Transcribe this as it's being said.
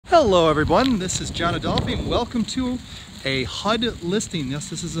Hello everyone, this is John Adolfi and welcome to a HUD listing. Yes,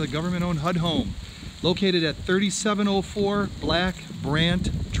 this is a government-owned HUD home located at 3704 Black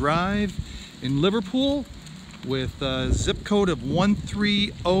Brant Drive in Liverpool with a zip code of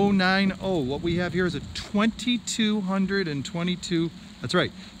 13090. What we have here is a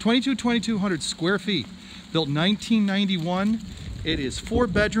 2200 square feet, built 1991. It is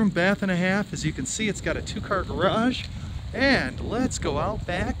 4-bedroom, bath and a half. As you can see, it's got a 2-car garage. And let's go out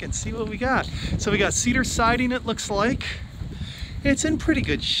back and see what we got. So we got cedar siding, it looks like. It's in pretty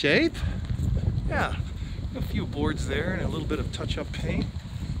good shape. Yeah, a few boards there and a little bit of touch-up paint.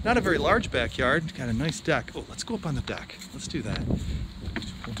 Not a very large backyard, got a nice deck. Oh, let's go up on the deck. Let's do that.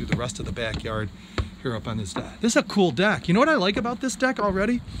 We'll do the rest of the backyard here up on this deck. This is a cool deck. You know what I like about this deck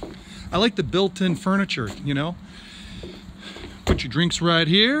already? I like the built-in furniture, you know? Put your drinks right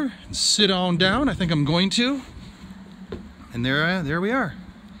here and sit on down. I think I'm going to. And there we are.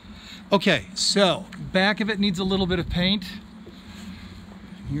 Okay, so back of it needs a little bit of paint.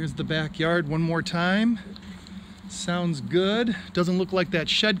 Here's the backyard one more time. Sounds good. Doesn't look like that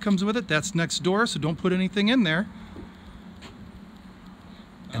shed comes with it. That's next door, so don't put anything in there.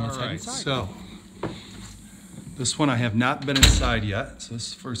 And let's head inside. So this one I have not been inside yet, so this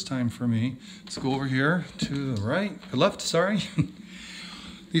is the first time for me. Let's go over here to the right, or left, sorry.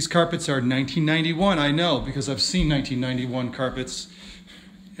 These carpets are 1991, I know, because I've seen 1991 carpets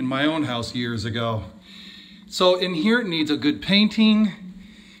in my own house years ago. So in here it needs a good painting,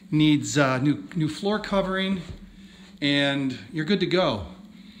 needs new floor covering, and you're good to go.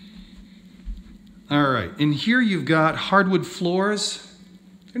 All right, in here you've got hardwood floors.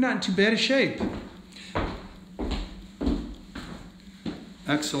 They're not in too bad a shape.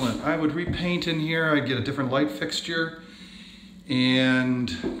 Excellent. I would repaint in here. I'd get a different light fixture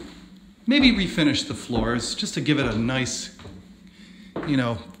and maybe refinish the floors just to give it a nice, you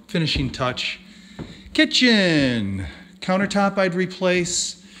know, finishing touch. Kitchen. Countertop I'd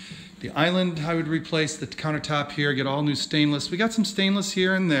replace. The island I would replace. The countertop here, get all new stainless. We got some stainless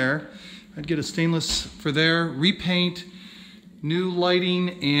here and there. I'd get a stainless for there. Repaint, new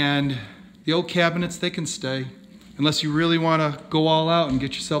lighting, and the old cabinets, they can stay. Unless you really want to go all out and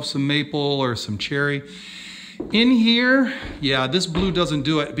get yourself some maple or some cherry. In here, yeah, this blue doesn't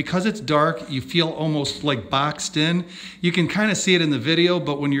do it. Because it's dark, you feel almost like boxed in. You can kind of see it in the video,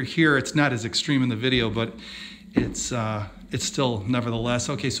 but when you're here, it's not as extreme in the video, but it's still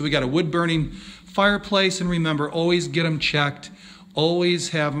nevertheless. Okay, so we got a wood-burning fireplace, and remember, always get them checked. Always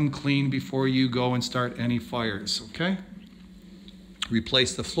have them clean before you go and start any fires, okay?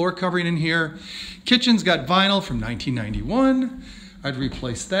 Replace the floor covering in here. Kitchen's got vinyl from 1991. I'd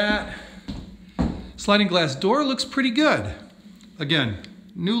replace that. Sliding glass door looks pretty good. Again,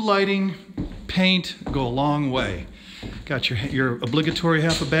 new lighting, paint, go a long way. Got your obligatory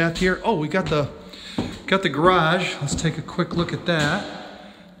half a bath here. Oh, we got the garage. Let's take a quick look at that.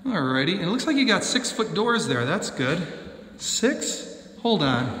 Alrighty, and it looks like you got 6-foot doors there. That's good. 6? Hold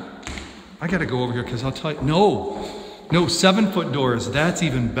on. I gotta go over here because I'll tell you. No, 7-foot doors. That's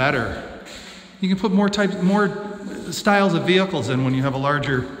even better. You can put more styles of vehicles in when you have a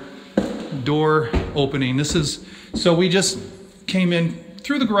larger door opening. So we just came in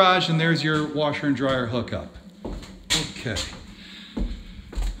through the garage and there's your washer and dryer hookup. Okay.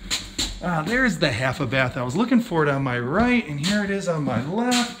 There's the half a bath. I was looking for it on my right and here it is on my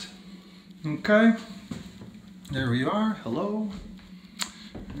left. Okay. There we are. Hello.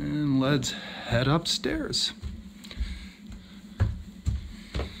 And let's head upstairs.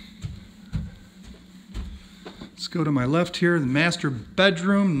 Let's go to my left here, the master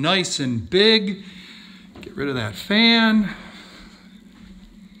bedroom, nice and big. Get rid of that fan.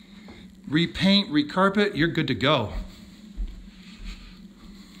 Repaint, recarpet, you're good to go.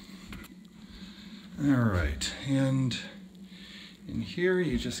 All right, and in here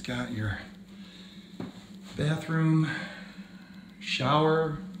you just got your bathroom,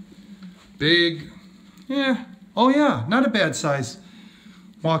 shower, big, yeah, oh yeah, not a bad size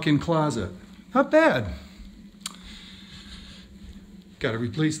walk-in closet, not bad. Got to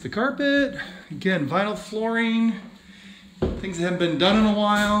replace the carpet. Again, vinyl flooring. Things that haven't been done in a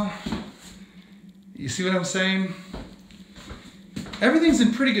while. You see what I'm saying? Everything's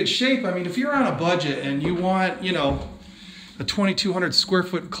in pretty good shape. I mean, if you're on a budget and you want, you know, a 2,200 square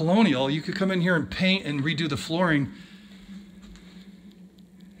foot colonial, you could come in here and paint and redo the flooring.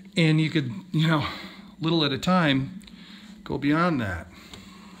 And you could, you know, little at a time, go beyond that.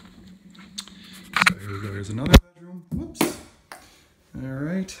 So here we go. There's another bedroom. Whoops. All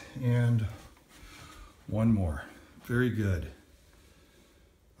right, and one more. Very good.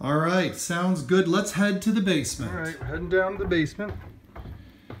 All right, sounds good. Let's head to the basement. All right, we're heading down to the basement.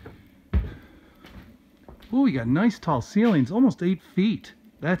 Ooh, we got nice tall ceilings, almost 8 feet.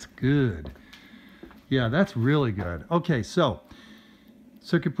 That's good. Yeah, that's really good. Okay, so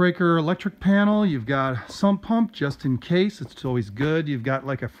circuit breaker electric panel. You've got a sump pump just in case. It's always good. You've got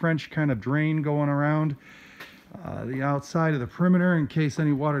like a French kind of drain going around the outside of the perimeter in case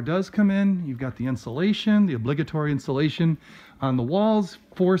any water does come in. You've got the insulation, the obligatory insulation on the walls,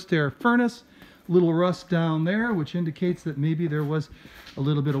 forced air furnace, little rust down there, which indicates that maybe there was a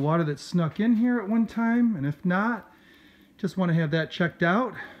little bit of water that snuck in here at one time, and if not, just want to have that checked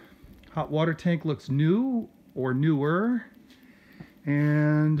out. Hot water tank looks new or newer.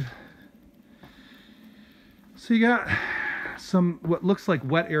 And so you got some what looks like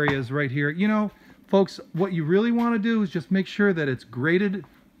wet areas right here. You know, folks, what you really want to do is just make sure that it's graded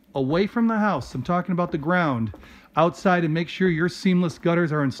away from the house. I'm talking about the ground outside, and make sure your seamless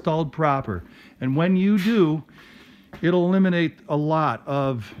gutters are installed proper. And when you do, it'll eliminate a lot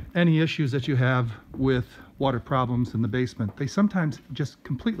of any issues that you have with water problems in the basement. They sometimes just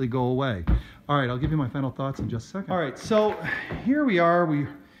completely go away. All right, I'll give you my final thoughts in just a second. All right, so here we are.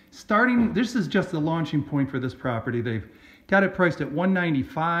 This is just the launching point for this property. They've got it priced at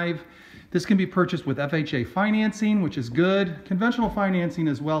 $195,000. This can be purchased with FHA financing, which is good. Conventional financing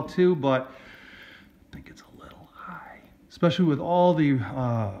as well too, but I think it's a little high, especially with all the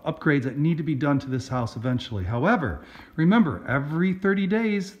upgrades that need to be done to this house eventually. However, remember, every 30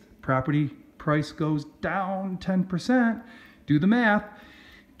 days, property price goes down 10%. Do the math.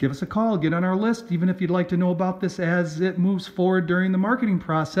 Give us a call, get on our list, even if you'd like to know about this as it moves forward during the marketing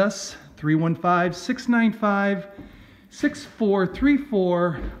process.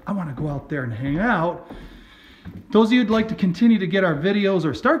 315-695-6434. I want to go out there and hang out. Those of you who'd like to continue to get our videos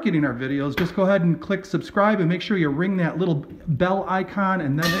or start getting our videos, just go ahead and click subscribe and make sure you ring that little bell icon,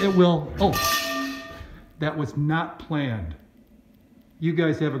 and then it will, oh, that was not planned. You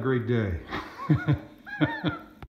guys have a great day.